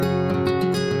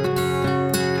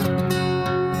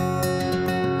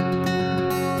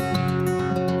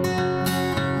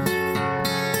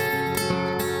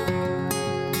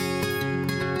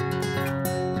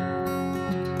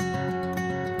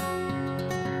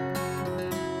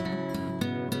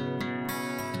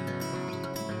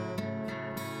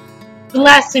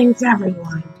Blessings,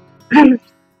 everyone.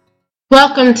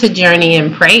 Welcome to Journey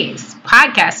in Praise,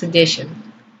 podcast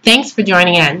edition. Thanks for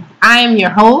joining in. I am your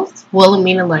host,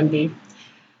 Wilhelmina Lundy.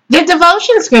 The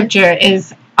devotion scripture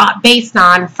is based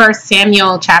on 1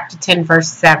 Samuel chapter 10, verse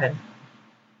 7.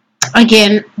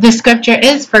 Again, the scripture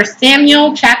is 1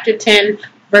 Samuel chapter 10,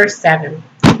 verse 7.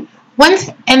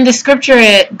 And the scripture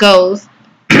it goes,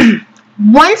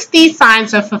 once these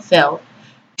signs are fulfilled,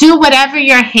 do whatever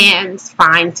your hands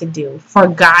find to do, for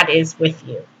God is with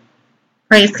you.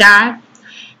 Praise God.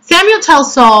 Samuel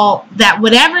tells Saul that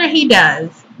whatever he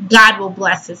does, God will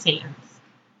bless his hands.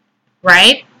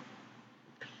 Right?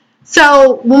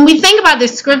 So when we think about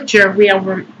this scripture,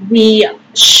 we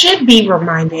should be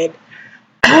reminded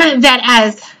that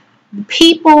as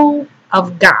people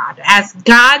of God, as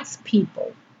God's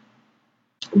people,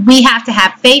 we have to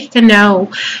have faith to know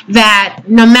that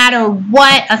no matter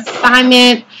what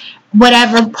assignment,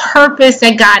 whatever purpose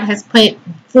that God has put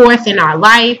forth in our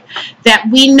life, that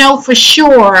we know for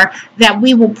sure that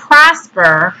we will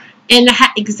prosper in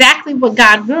exactly what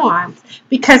God wants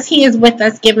because He is with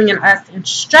us, giving us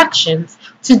instructions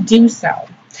to do so.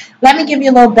 Let me give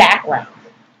you a little background.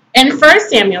 In 1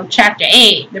 Samuel chapter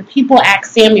 8, the people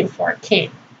ask Samuel for a king.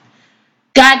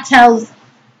 God tells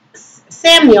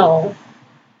Samuel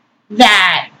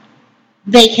that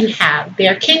they can have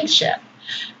their kingship.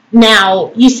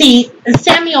 Now, you see,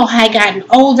 Samuel had gotten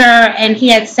older and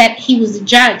he was a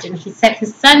judge and he set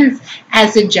his sons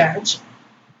as a judge.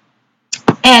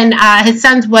 And his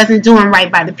sons wasn't doing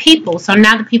right by the people. So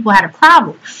now the people had a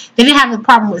problem. They didn't have a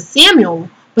problem with Samuel,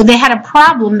 but they had a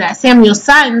problem that Samuel's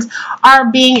sons are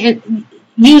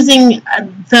using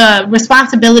the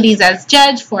responsibilities as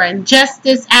judge for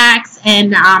injustice acts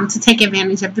and to take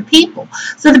advantage of the people.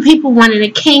 So the people wanted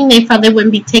a king. They felt they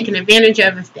wouldn't be taken advantage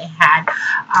of if they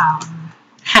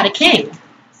had a king.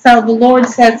 So the Lord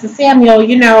says to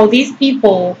Samuel, these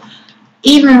people,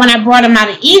 even when I brought them out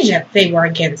of Egypt, they were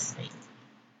against me.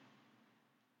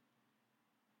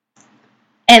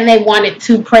 And they wanted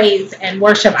to praise and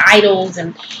worship idols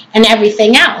and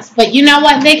everything else. But you know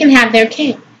what? They can have their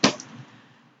king.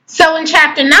 So in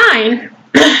chapter 9,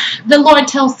 the Lord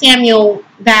tells Samuel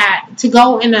that to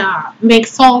go and make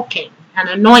Saul king and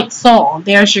anoint Saul.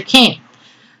 There's your king.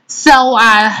 So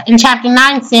in chapter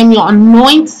 9, Samuel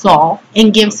anoints Saul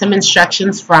and gives him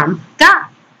instructions from God.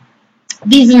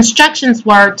 These instructions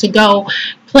were to go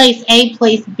place A,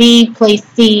 place B, place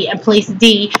C, and place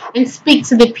D and speak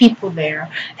to the people there.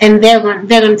 And they're going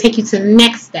to take you to the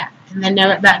next step. And then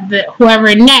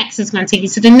whoever next is going to take you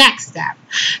to the next step.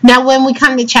 Now, when we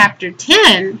come to chapter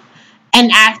 10,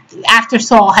 and after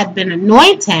Saul had been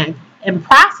anointed and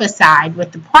prophesied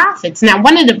with the prophets, now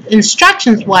one of the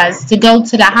instructions was to go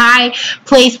to the high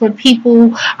place where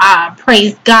people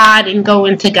praise God and go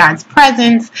into God's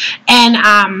presence.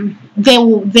 And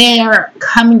there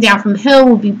coming down from the hill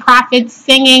will be prophets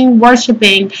singing,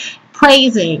 worshiping,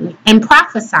 praising and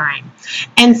prophesying,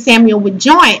 and Samuel would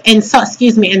join, and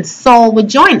Saul would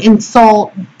join, and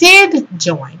Saul did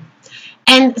join.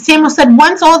 And Samuel said,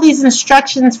 once all these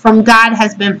instructions from God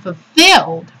has been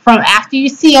fulfilled, from after you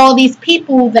see all these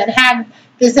people that have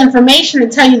this information to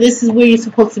tell you this is where you're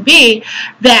supposed to be,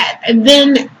 that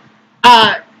then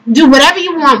do whatever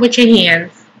you want with your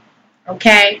hands,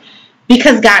 okay?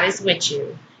 Because God is with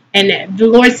you. And the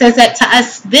Lord says that to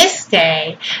us this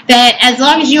day, that as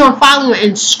long as you are following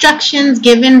instructions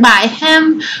given by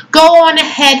Him, go on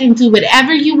ahead and do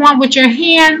whatever you want with your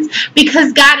hands,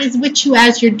 because God is with you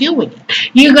as you're doing it.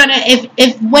 You're gonna,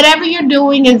 if whatever you're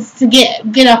doing is to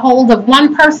get a hold of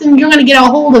one person, you're gonna get a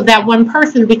hold of that one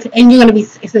person, and you're gonna be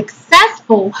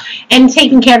successful in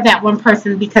taking care of that one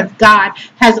person, because God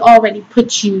has already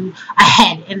put you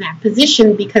ahead in that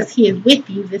position, because He is with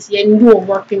you and you are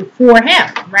working for Him,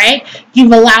 right?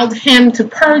 You've allowed Him to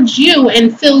purge you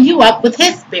and fill you up with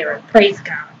His Spirit. Praise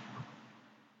God.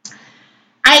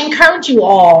 I encourage you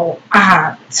all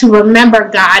to remember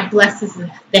God blesses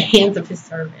the hands of His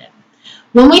servant.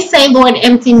 When we say, Lord,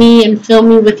 empty me and fill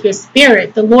me with your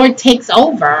Spirit, the Lord takes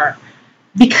over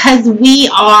because we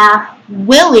are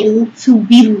willing to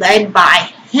be led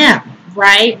by Him.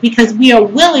 Right? Because we are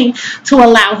willing to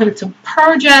allow Him to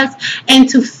purge us and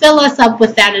to fill us up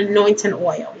with that anointing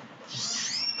oil.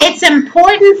 It's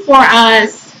important for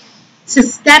us to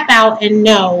step out and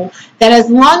know that as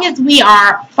long as we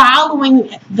are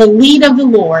following the lead of the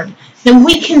Lord, then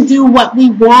we can do what we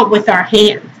want with our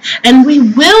hands. And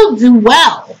we will do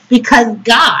well because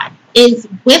God is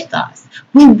with us.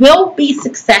 We will be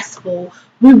successful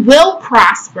We will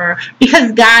prosper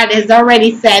because God has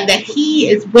already said that He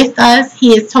is with us.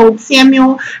 He has told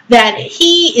Samuel that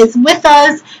He is with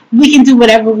us. We can do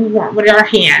whatever we want with our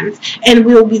hands, and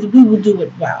we will do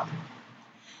it well.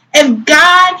 If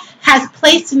God has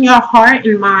placed in your heart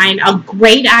and mind a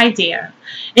great idea,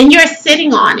 and you're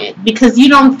sitting on it because you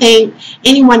don't think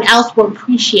anyone else will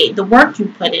appreciate the work you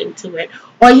put into it,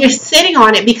 or you're sitting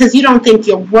on it because you don't think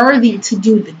you're worthy to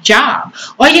do the job,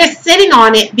 or you're sitting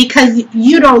on it because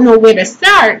you don't know where to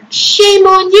start, shame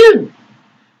on you.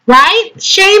 Right?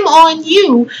 Shame on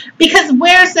you, because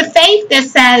where's the faith that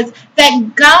says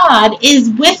that God is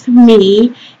with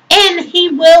me and He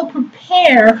will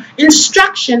prepare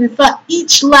instruction for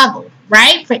each level,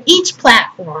 right? For each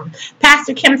platform.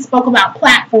 Pastor Kim spoke about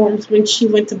platforms when she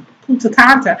went to Punta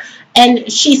Cana,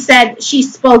 and she said she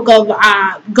spoke of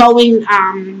going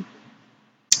on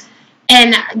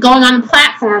the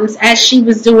platforms as she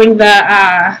was doing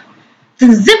the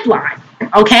zip line.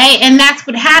 Okay, and that's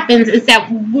what happens is that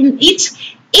when each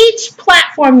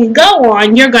platform you go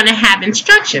on, you're going to have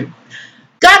instruction.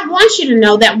 God wants you to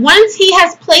know that once He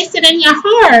has placed it in your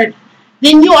heart,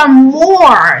 then you are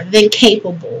more than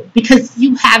capable because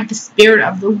you have the Spirit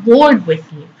of the Lord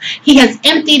with you. He has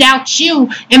emptied out you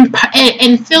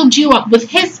and filled you up with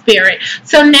His Spirit.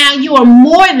 So now you are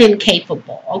more than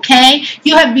capable, okay?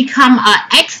 You have become an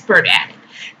expert at it.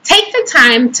 Take the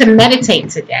time to meditate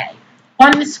today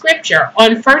on the scripture,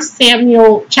 on 1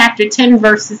 Samuel chapter 10,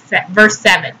 verse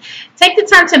 7. Take the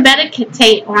time to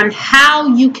meditate on how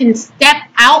you can step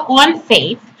out on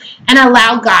faith and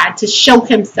allow God to show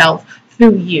Himself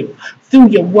through you, through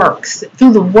your works,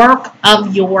 through the work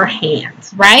of your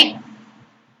hands, right?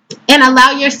 And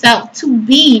allow yourself to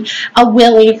be a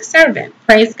willing servant.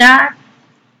 Praise God.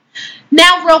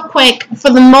 Now, real quick,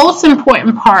 for the most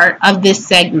important part of this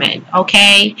segment,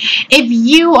 okay? If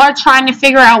you are trying to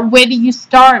figure out where do you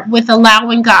start with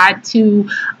allowing God to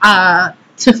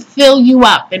fill you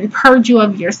up and purge you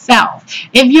of yourself,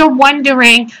 if you're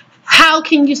wondering how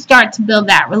can you start to build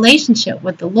that relationship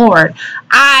with the Lord,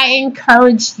 I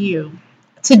encourage you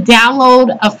to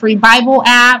download a free Bible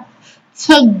app,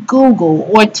 to Google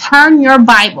or turn your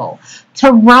Bible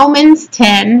to Romans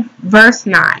 10, verse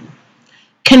 9.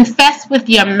 Confess with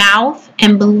your mouth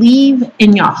and believe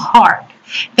in your heart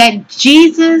that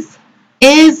Jesus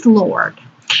is Lord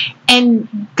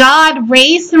and God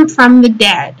raised Him from the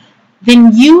dead,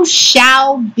 then you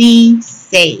shall be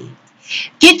saved.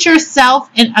 Get yourself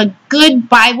in a good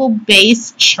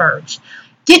Bible-based church.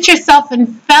 Get yourself in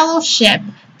fellowship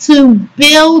to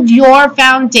build your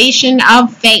foundation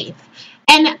of faith.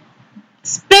 And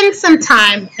spend some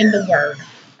time in the Word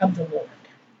of the Lord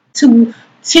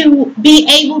to be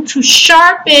able to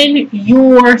sharpen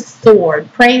your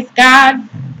sword. Praise God.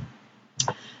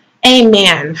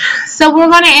 Amen. So we're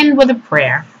going to end with a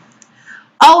prayer.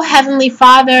 Oh, Heavenly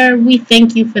Father, we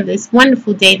thank you for this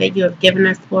wonderful day that you have given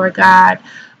us, Lord God.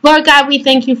 Lord God, we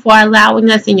thank you for allowing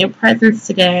us in your presence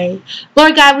today.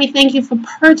 Lord God, we thank you for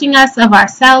purging us of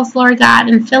ourselves, Lord God,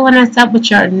 and filling us up with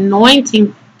your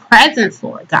anointing presence,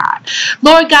 Lord God.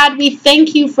 Lord God, we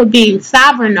thank you for being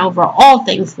sovereign over all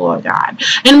things, Lord God.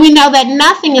 And we know that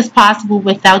nothing is possible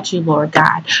without you, Lord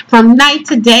God. From night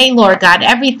to day, Lord God,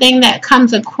 everything that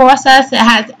comes across us, it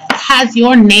has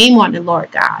your name on it, Lord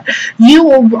God.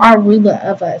 You are ruler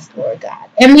of us, Lord God.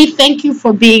 And we thank you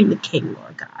for being the King,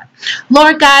 Lord God.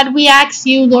 Lord God, we ask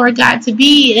you, Lord God, to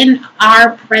be in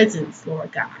our presence,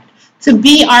 Lord God. To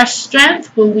be our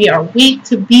strength when we are weak,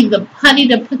 to be the putty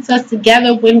that puts us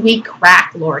together when we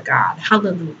crack, Lord God.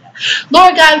 Hallelujah.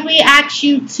 Lord God, we ask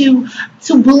you to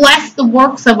bless the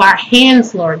works of our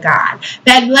hands, Lord God.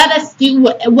 That let us do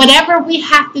whatever we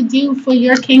have to do for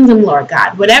your kingdom, Lord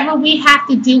God. Whatever we have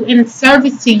to do in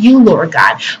service to you, Lord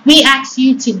God. We ask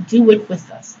you to do it with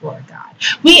us, Lord God.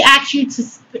 We ask you to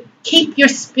keep your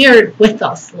spirit with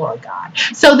us, Lord God,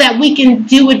 so that we can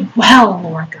do it well,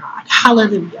 Lord God.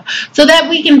 Hallelujah. So that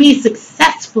we can be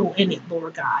successful in it,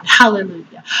 Lord God.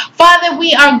 Hallelujah. Father,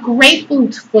 we are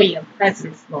grateful for your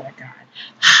presence, Lord God.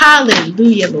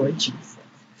 Hallelujah, Lord Jesus.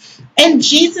 In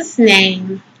Jesus'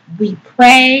 name, we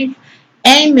pray.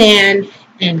 Amen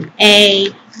and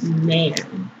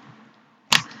amen.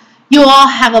 You all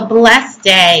have a blessed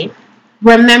day.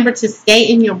 Remember to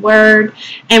stay in your word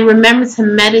and remember to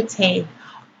meditate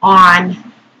on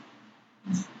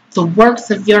the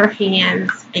works of your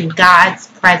hands and God's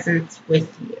presence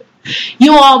with you.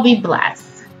 You all be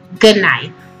blessed. Good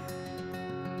night.